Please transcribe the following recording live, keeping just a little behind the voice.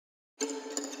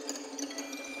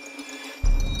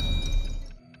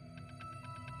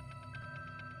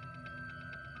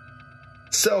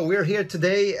So we're here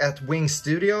today at Wing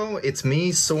Studio. It's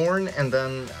me, Zorn, and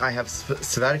then I have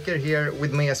Sverker here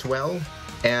with me as well.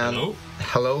 And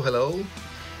hello.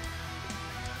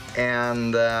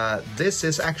 And this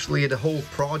is actually the whole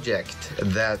project.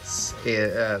 That's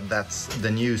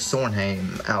the new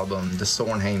Zornheim album, the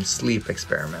Zornheim Sleep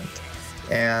Experiment.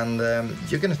 And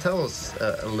you're gonna tell us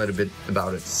a little bit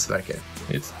about it, Sverker.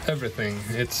 It's everything.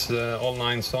 It's all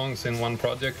 9 songs in one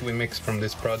project. We mixed from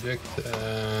this project.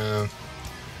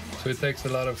 So it takes a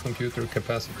lot of computer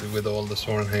capacity with all the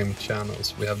Zornheim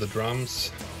channels. We have the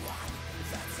drums.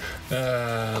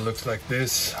 Looks like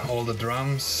this, all the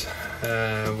drums.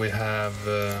 We have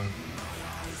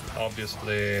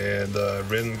obviously the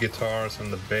rhythm guitars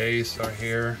and the bass are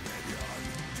here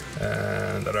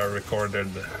that are recorded.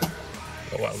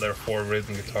 Well, there are 4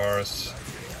 rhythm guitars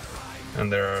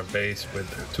and there are bass with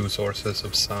 2 sources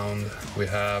of sound. We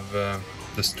have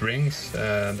the strings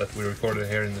that we recorded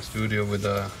here in the studio with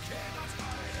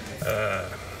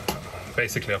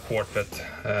basically a quartet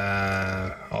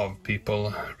of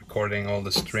people recording all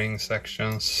the string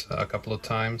sections a couple of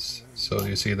times. So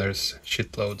you see there's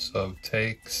shitloads of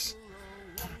takes.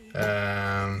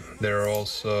 There are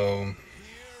also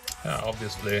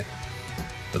obviously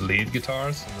the lead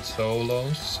guitars and the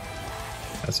solos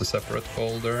as a separate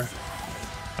folder.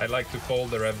 I like to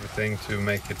folder everything to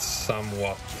make it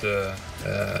somewhat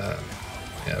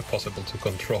possible to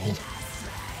control.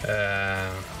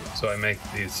 So I make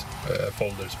these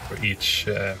folders for each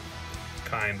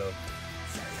kind of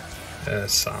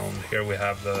sound. Here we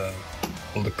have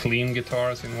all the clean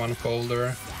guitars in one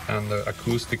folder, and the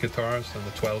acoustic guitars and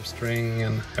the 12-string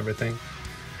and everything.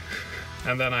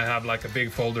 And then I have like a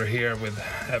big folder here with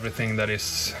everything that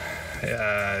is,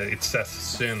 it says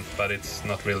synth, but it's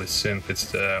not really synth.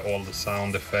 It's all the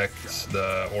sound effects,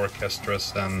 the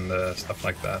orchestras and stuff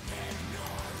like that.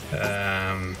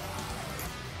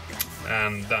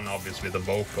 And then obviously the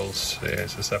vocals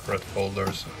is a separate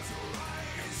folder. So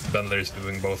Bendler is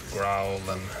doing both growl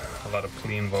and a lot of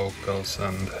clean vocals,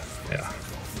 and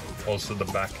also the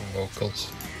backing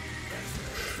vocals.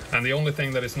 And the only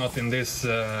thing that is not in this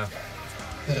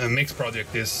mix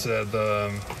project is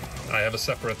I have a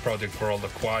separate project for all the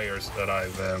choirs that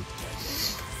I've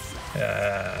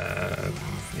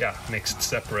mixed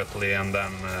separately and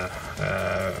then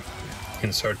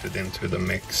inserted into the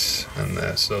mix,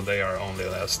 and so they are only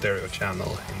a stereo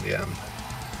channel in the end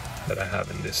that I have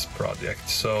in this project.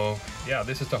 So yeah,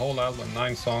 this is the whole album,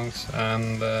 9 songs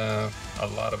and a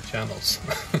lot of channels.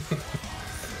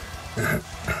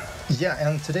 Yeah,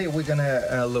 and today we're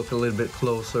gonna look a little bit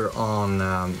closer on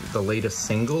the latest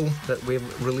single that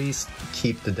we've released,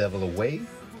 Keep the Devil Away.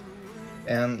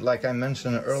 And like I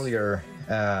mentioned earlier,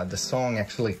 the song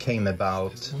actually came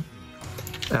about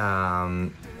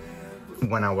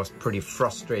when I was pretty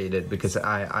frustrated because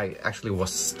I actually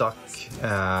was stuck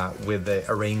with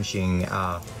arranging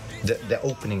the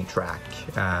opening track,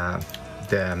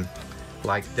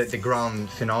 the grand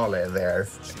finale there.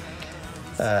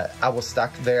 I was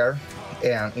stuck there,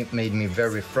 and it made me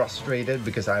very frustrated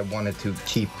because I wanted to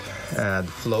keep the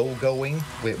flow going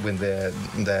with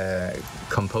the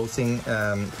composing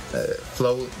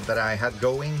flow that I had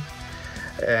going,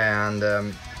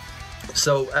 and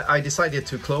so I decided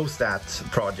to close that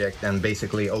project and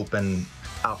basically open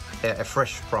up a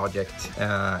fresh project,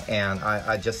 and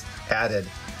I just added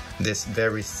this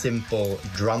very simple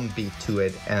drum beat to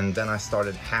it, and then I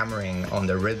started hammering on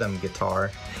the rhythm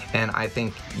guitar, and I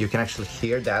think you can actually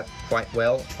hear that quite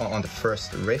well on the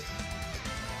first riff.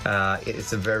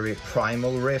 It's a very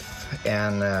primal riff,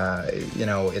 and you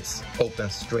know, it's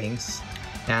open strings,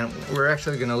 and we're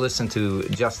actually gonna listen to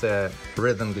just the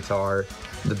rhythm guitar,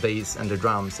 the bass and the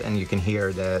drums, and you can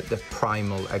hear the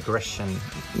primal aggression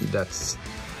that's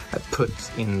put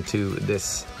into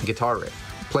this guitar riff.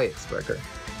 Play it, Sverker.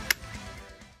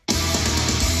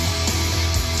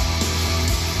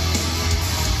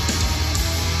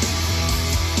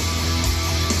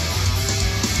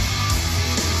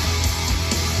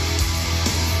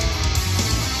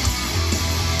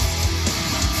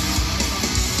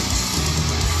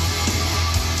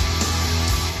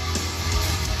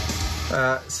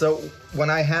 So when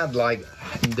I had like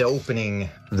the opening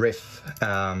riff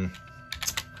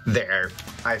there,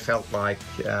 I felt like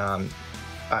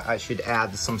I should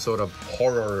add some sort of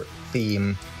horror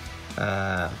theme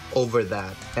over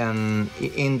that. And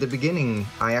in the beginning,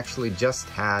 I actually just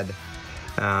had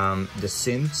the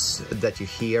synths that you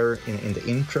hear in the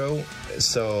intro.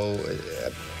 So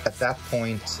at that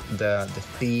point, the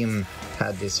theme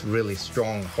had this really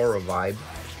strong horror vibe.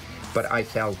 But I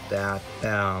felt that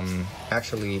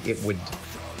actually it would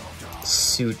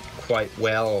suit quite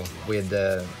well with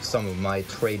some of my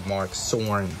trademark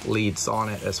Zorn leads on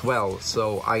it as well.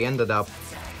 So I ended up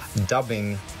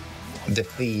dubbing the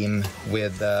theme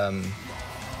with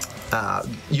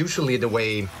usually the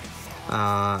way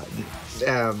I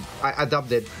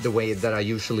dubbed it the way that I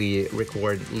usually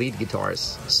record lead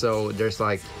guitars. So there's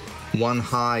like one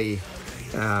high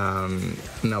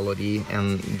melody,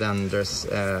 and then there's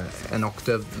an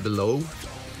octave below,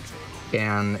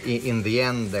 and in the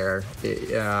end there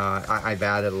I've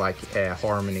added like a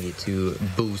harmony to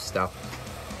boost up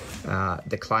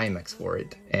the climax for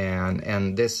it,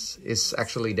 and this is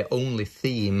actually the only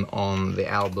theme on the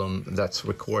album that's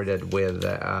recorded with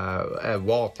a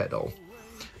wall pedal.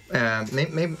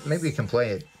 Maybe we can play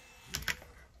it.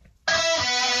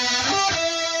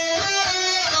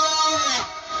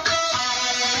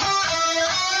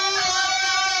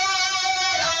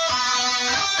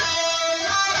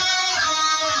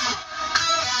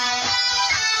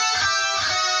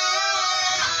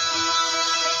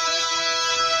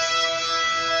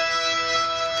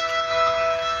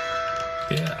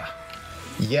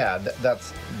 Yeah,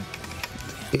 that's,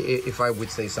 if I would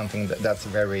say something, that's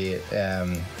very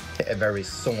a very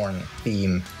Zorn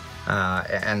theme,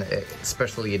 and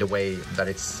especially the way that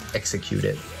it's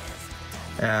executed.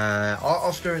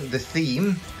 After the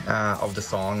theme of the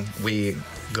song, we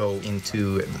go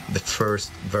into the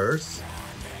first verse,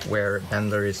 where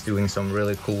Bendler is doing some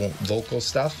really cool vocal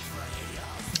stuff.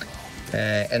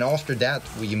 And after that,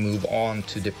 we move on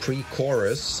to the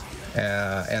pre-chorus.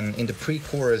 And in the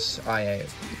pre-chorus, I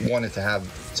wanted to have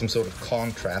some sort of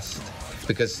contrast,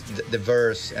 because the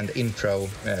verse and the intro,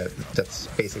 that's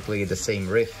basically the same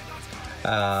riff,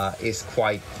 is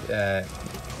quite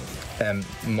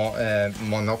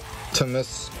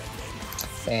monotonous,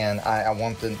 and I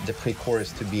wanted the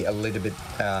pre-chorus to be a little bit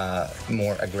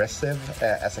more aggressive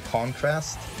as a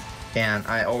contrast, and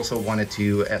I also wanted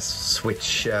to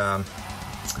switch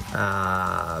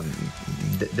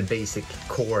the basic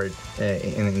chord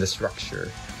in the structure.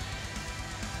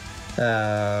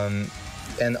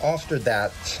 And after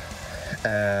that,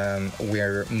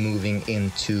 we're moving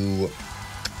into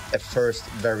a first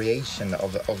variation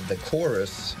of the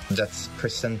chorus that's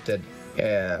presented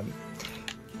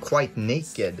quite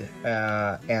naked,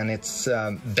 and it's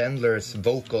Bendler's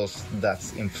vocals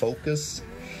that's in focus.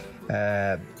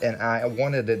 And I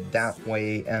wanted it that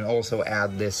way, and also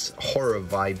add this horror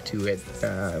vibe to it.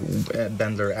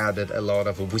 Bendler added a lot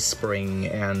of whispering,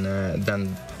 and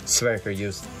then Sverker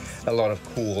used a lot of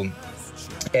cool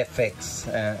effects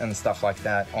and stuff like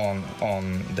that on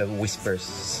the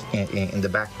whispers in the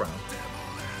background.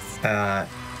 I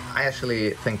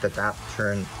actually think that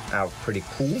turned out pretty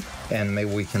cool, and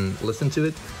maybe we can listen to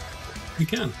it. We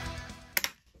can.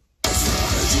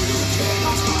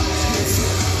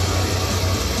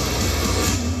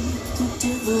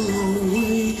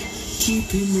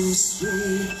 Keeping us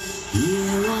straight,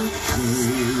 here I come.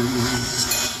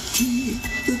 Keep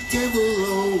the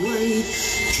devil away,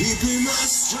 keeping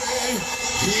us straight,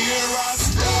 here I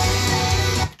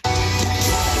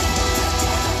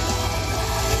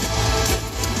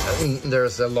stand.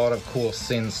 There's a lot of cool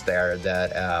synths there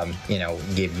that you know,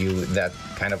 give you that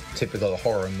kind of typical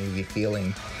horror movie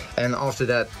feeling. And after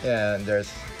that,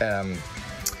 there's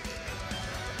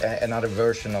another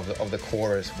version of the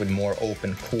chorus with more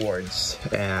open chords,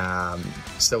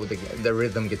 so the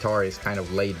rhythm guitar is kind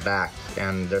of laid back,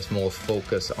 and there's more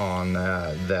focus on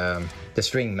the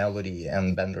string melody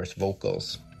and Bendler's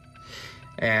vocals.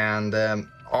 And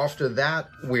after that,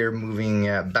 we're moving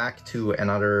back to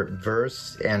another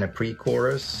verse and a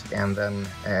pre-chorus, and then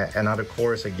another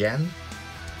chorus again,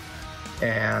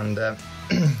 and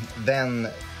then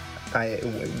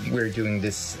we're doing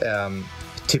this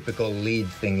typical lead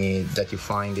thingy that you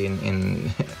find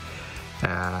in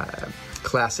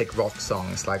classic rock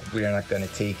songs, like We're Not Gonna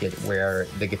Take It, where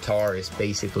the guitar is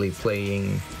basically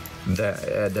playing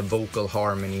the vocal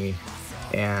harmony,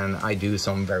 and I do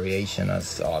some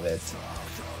variations of it.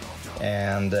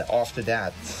 And after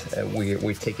that,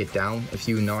 we take it down a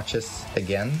few notches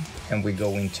again, and we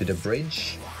go into the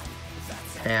bridge.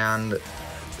 And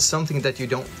something that you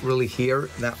don't really hear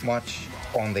that much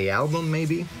on the album,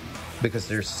 maybe, because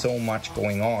there's so much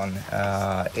going on,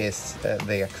 is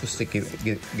the acoustic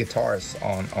guitars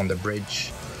on the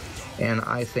bridge. And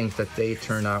I think that they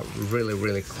turn out really,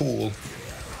 really cool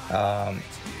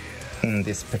in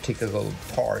this particular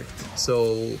part.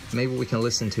 So maybe we can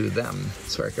listen to them,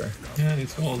 Sverker. Yeah,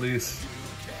 it's all these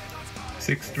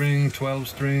 6-string,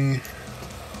 12-string.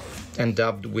 And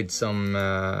dubbed with some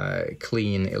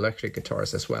clean electric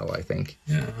guitars as well, I think.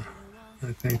 Yeah,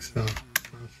 I think so.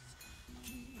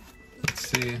 Let's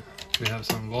see, we have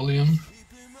some volume.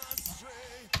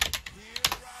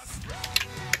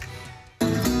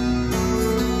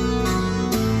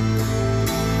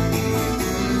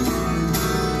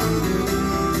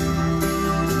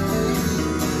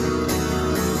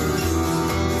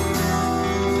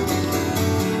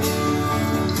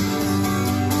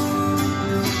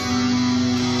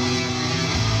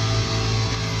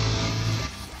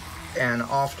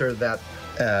 after that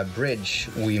bridge,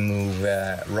 we move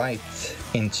right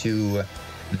into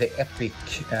the epic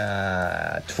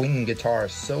twin guitar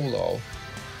solo.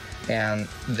 And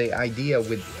the idea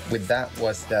with that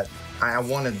was that I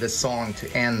wanted the song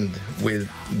to end with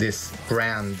this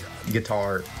grand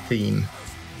guitar theme.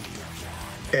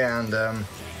 And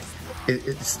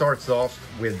it starts off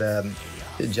with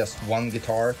just one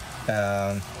guitar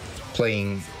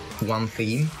playing one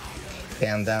theme.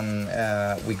 And then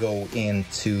we go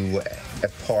into a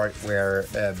part where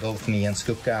both me and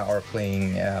Skukka are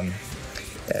playing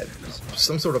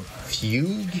some sort of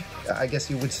fugue, I guess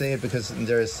you would say it, because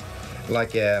there's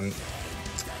like a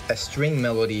string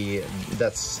melody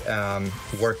that's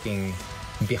working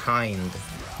behind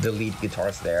the lead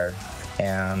guitars there.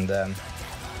 And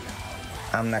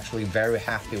I'm actually very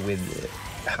happy with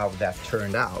how that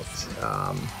turned out.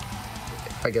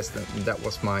 I guess that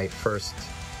was my first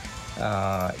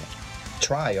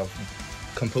try of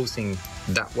composing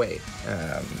that way,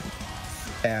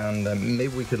 and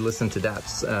maybe we could listen to that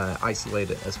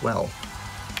isolated as well.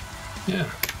 Yeah.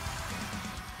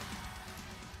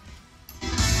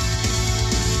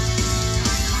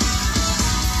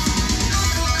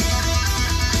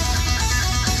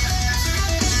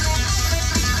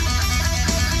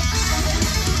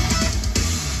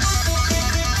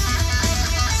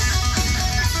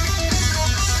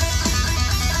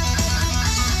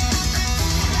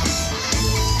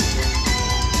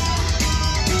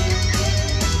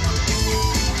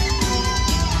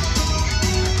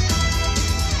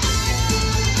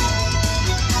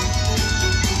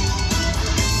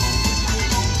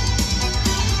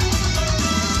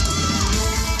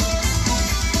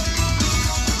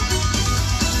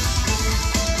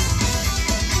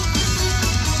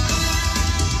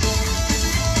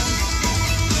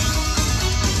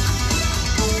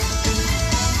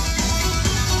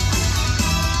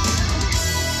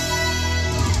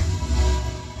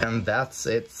 And that's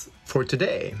it for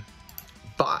today.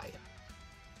 Bye.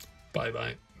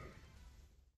 Bye-bye.